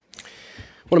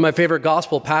One of my favorite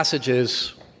gospel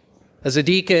passages. As a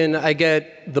deacon, I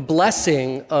get the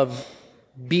blessing of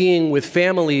being with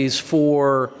families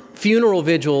for funeral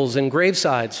vigils and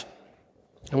gravesides.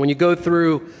 And when you go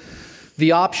through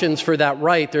the options for that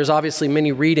rite, there's obviously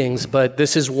many readings, but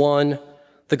this is one.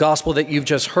 The gospel that you've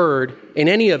just heard, in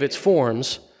any of its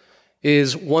forms,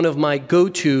 is one of my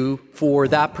go-to for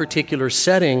that particular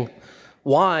setting.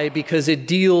 Why? Because it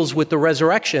deals with the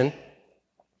resurrection.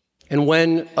 And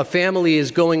when a family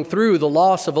is going through the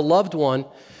loss of a loved one,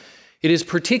 it is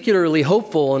particularly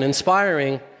hopeful and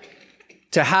inspiring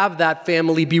to have that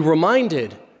family be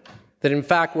reminded that, in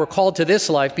fact, we're called to this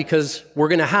life because we're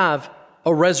going to have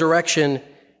a resurrection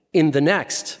in the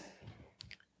next.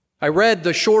 I read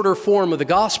the shorter form of the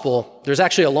gospel. There's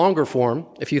actually a longer form,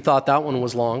 if you thought that one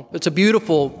was long. It's a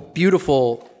beautiful,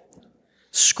 beautiful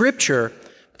scripture.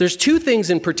 There's two things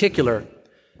in particular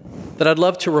that I'd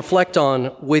love to reflect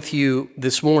on with you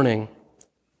this morning.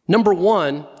 Number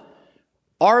one,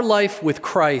 our life with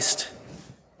Christ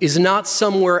is not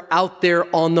somewhere out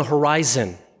there on the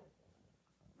horizon.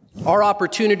 Our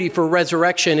opportunity for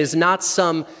resurrection is not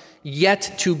some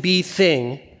yet-to-be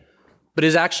thing, but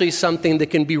is actually something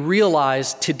that can be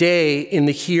realized today in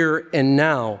the here and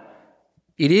now.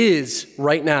 It is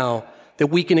right now that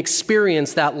we can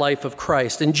experience that life of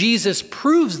Christ. And Jesus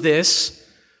proves this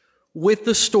with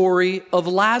the story of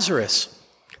Lazarus.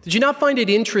 Did you not find it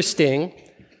interesting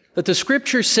that the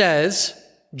scripture says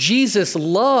Jesus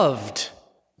loved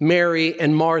Mary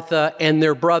and Martha and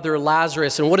their brother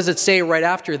Lazarus? And what does it say right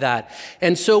after that?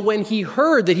 And so when he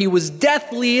heard that he was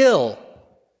deathly ill,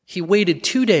 he waited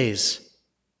 2 days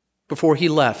before he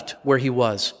left where he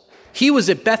was. He was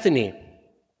at Bethany.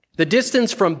 The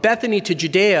distance from Bethany to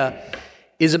Judea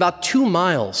is about 2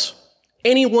 miles.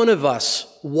 Any one of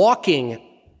us walking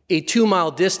a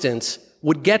 2-mile distance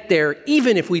would get there,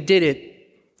 even if we did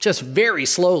it just very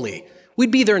slowly.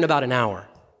 We'd be there in about an hour.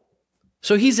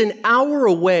 So he's an hour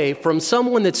away from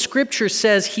someone that Scripture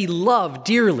says he loved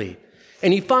dearly,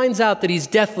 and he finds out that he's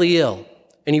deathly ill,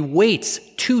 and he waits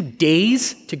 2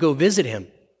 days to go visit him.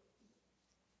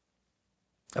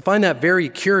 I find that very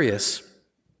curious.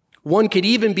 One could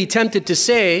even be tempted to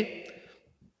say,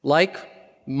 like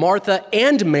Martha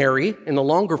and Mary, in the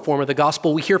longer form of the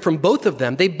gospel, we hear from both of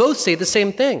them. They both say the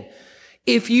same thing.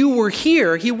 If you were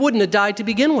here, he wouldn't have died to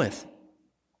begin with.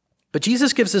 But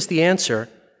Jesus gives us the answer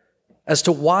as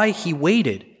to why he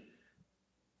waited.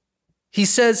 He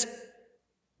says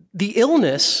the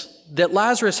illness that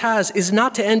Lazarus has is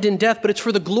not to end in death, but it's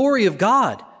for the glory of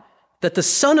God, that the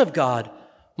Son of God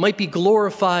might be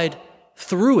glorified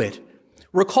through it.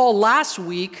 Recall last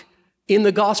week in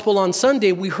the gospel on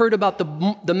Sunday, we heard about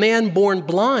the man born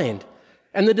blind.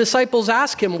 And the disciples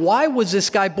asked him, why was this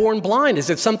guy born blind? Is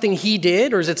it something he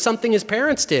did, or is it something his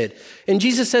parents did? And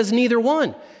Jesus says, neither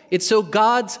one. It's so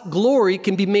God's glory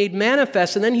can be made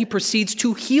manifest, and then he proceeds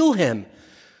to heal him.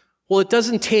 Well, it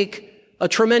doesn't take a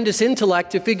tremendous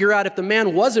intellect to figure out if the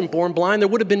man wasn't born blind, there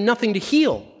would have been nothing to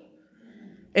heal.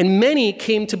 And many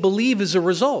came to believe as a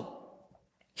result.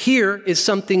 Here is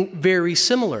something very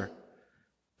similar.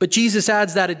 But Jesus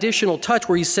adds that additional touch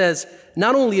where he says,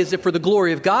 not only is it for the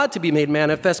glory of God to be made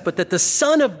manifest, but that the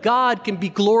Son of God can be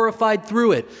glorified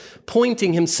through it,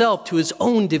 pointing himself to his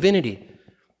own divinity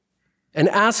and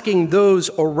asking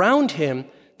those around him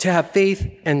to have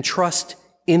faith and trust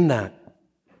in that.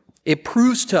 It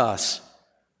proves to us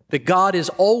that God is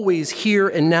always here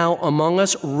and now among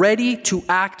us, ready to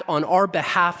act on our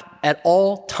behalf at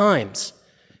all times.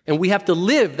 And we have to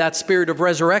live that spirit of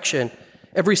resurrection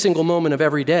every single moment of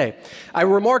every day. I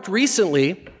remarked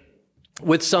recently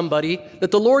with somebody that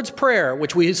the Lord's Prayer,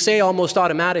 which we say almost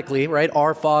automatically, right?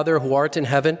 Our Father who art in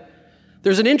heaven.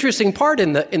 There's an interesting part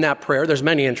in that prayer. There's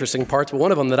many interesting parts, but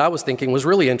one of them that I was thinking was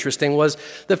really interesting was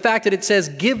the fact that it says,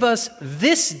 give us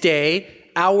this day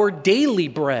our daily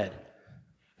bread.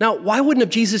 Now, why wouldn't have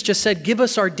Jesus just said, give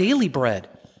us our daily bread?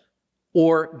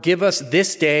 Or give us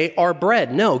this day our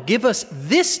bread? No, give us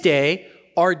this day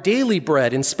our daily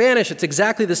bread. In Spanish, it's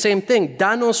exactly the same thing.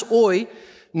 Danos hoy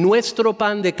nuestro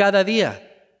pan de cada día.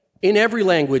 In every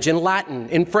language, in Latin,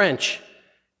 in French,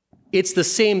 it's the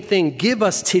same thing. Give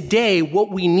us today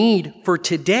what we need for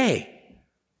today.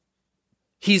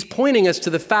 He's pointing us to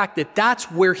the fact that that's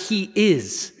where he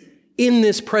is in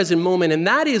this present moment, and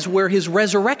that is where his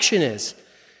resurrection is.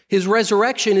 His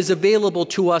resurrection is available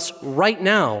to us right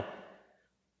now.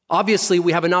 Obviously,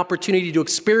 we have an opportunity to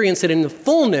experience it in the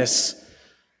fullness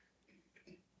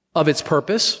of its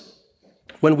purpose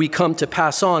when we come to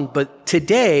pass on, but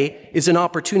today is an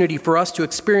opportunity for us to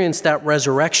experience that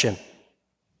resurrection.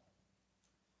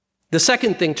 The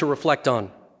second thing to reflect on,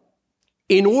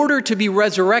 in order to be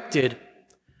resurrected,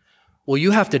 well,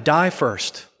 you have to die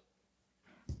first.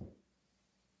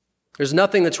 There's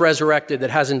nothing that's resurrected that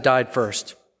hasn't died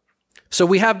first. So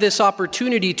we have this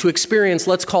opportunity to experience,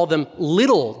 let's call them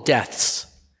little deaths.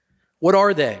 What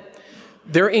are they?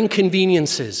 They're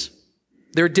inconveniences,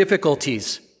 they're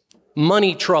difficulties,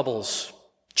 money troubles,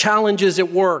 challenges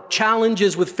at work,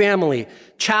 challenges with family,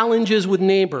 challenges with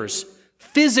neighbors,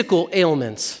 physical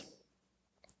ailments.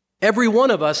 Every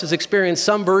one of us has experienced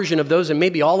some version of those, and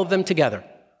maybe all of them together.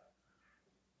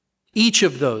 Each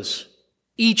of those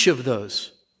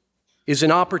is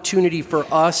an opportunity for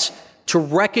us to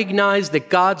recognize that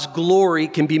God's glory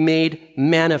can be made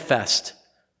manifest.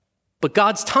 But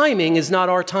God's timing is not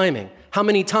our timing. How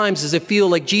many times does it feel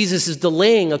like Jesus is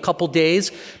delaying a couple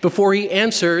days before he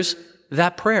answers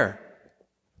that prayer?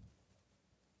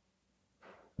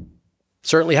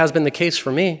 Certainly has been the case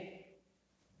for me.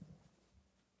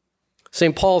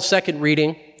 St. Paul's second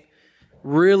reading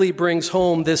really brings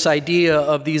home this idea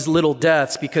of these little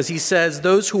deaths, because he says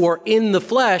those who are in the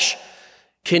flesh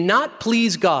cannot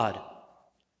please God.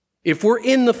 If we're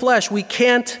in the flesh, we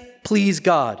can't please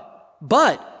God.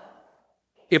 But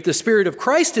if the Spirit of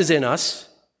Christ is in us,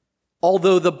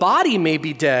 although the body may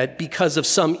be dead because of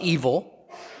some evil,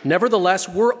 nevertheless,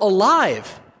 we're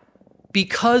alive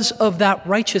because of that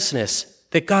righteousness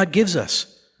that God gives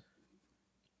us.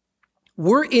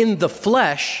 We're in the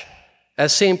flesh,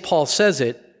 as St. Paul says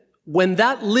it, when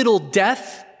that little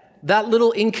death, that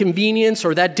little inconvenience,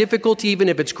 or that difficulty, even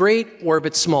if it's great or if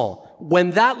it's small,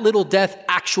 when that little death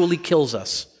actually kills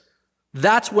us,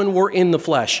 that's when we're in the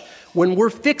flesh, when we're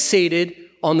fixated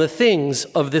on the things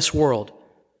of this world,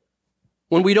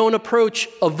 when we don't approach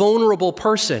a vulnerable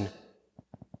person,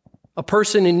 a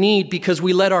person in need, because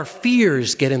we let our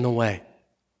fears get in the way.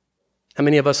 How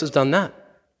many of us has done that?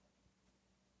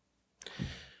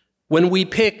 When we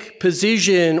pick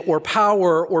position or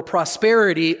power or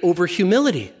prosperity over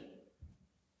humility,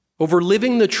 over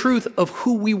living the truth of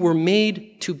who we were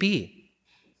made to be.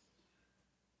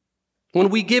 When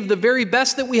we give the very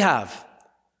best that we have,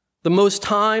 the most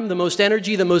time, the most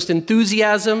energy, the most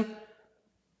enthusiasm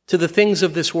to the things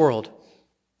of this world,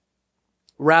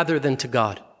 rather than to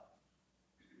God.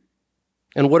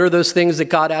 And what are those things that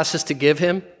God asks us to give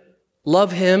him?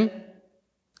 Love him,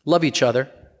 love each other.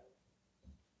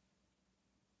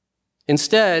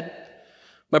 Instead,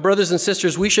 my brothers and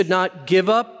sisters, we should not give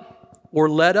up or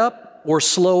let up or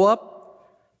slow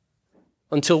up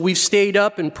until we've stayed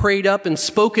up and prayed up and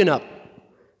spoken up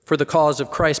for the cause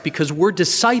of Christ, because we're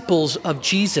disciples of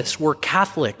Jesus. We're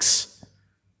Catholics.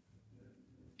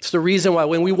 It's the reason why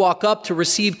when we walk up to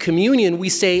receive communion, we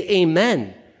say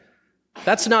amen.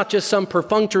 That's not just some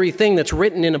perfunctory thing that's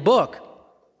written in a book.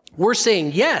 We're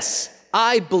saying, yes,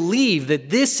 I believe that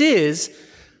this is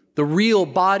the real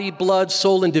body, blood,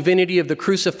 soul, and divinity of the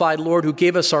crucified Lord who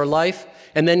gave us our life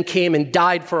and then came and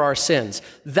died for our sins.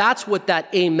 That's what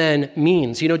that amen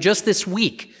means. You know, just this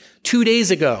week, 2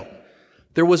 days ago,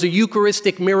 there was a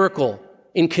Eucharistic miracle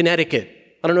in Connecticut.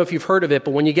 I don't know if you've heard of it,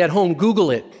 but when you get home,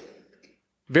 Google it.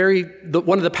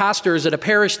 One of the pastors at a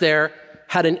parish there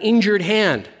had an injured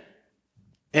hand.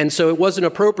 And so it wasn't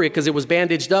appropriate, because it was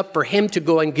bandaged up, for him to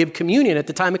go and give communion at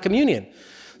the time of communion.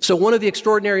 So one of the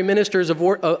extraordinary ministers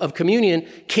of communion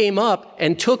came up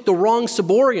and took the wrong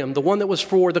ciborium, the one that was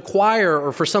for the choir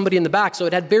or for somebody in the back. So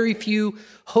it had very few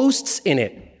hosts in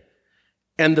it.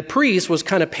 And the priest was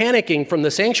kind of panicking from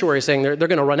the sanctuary, saying they're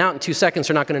going to run out in 2 seconds.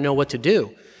 They're not going to know what to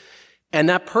do. And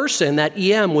that person, that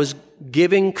EM, was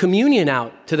giving communion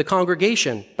out to the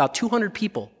congregation, about 200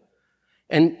 people.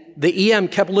 And the EM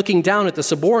kept looking down at the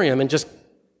ciborium and just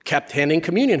kept handing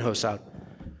communion hosts out.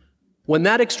 When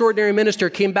that extraordinary minister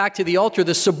came back to the altar,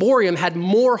 the ciborium had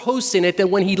more hosts in it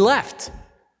than when he left.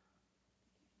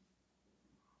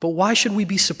 But why should we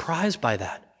be surprised by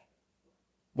that?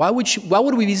 Why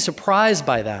would we be surprised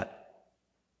by that?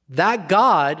 That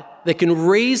God that can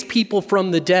raise people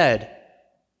from the dead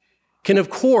can, of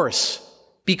course,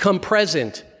 become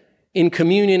present in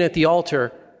communion at the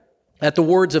altar at the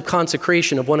words of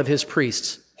consecration of one of his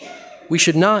priests. We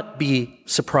should not be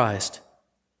surprised.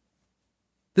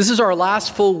 This is our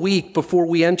last full week before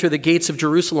we enter the gates of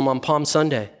Jerusalem on Palm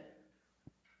Sunday.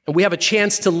 And we have a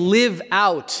chance to live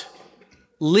out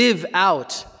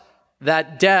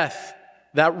that death,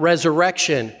 that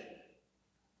resurrection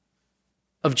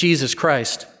of Jesus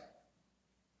Christ.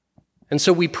 And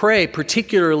so we pray,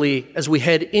 particularly as we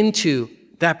head into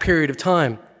that period of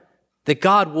time, that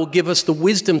God will give us the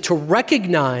wisdom to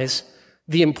recognize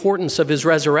the importance of his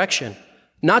resurrection,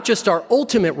 not just our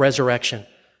ultimate resurrection,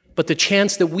 but the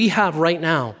chance that we have right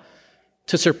now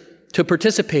to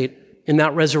participate in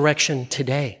that resurrection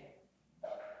today.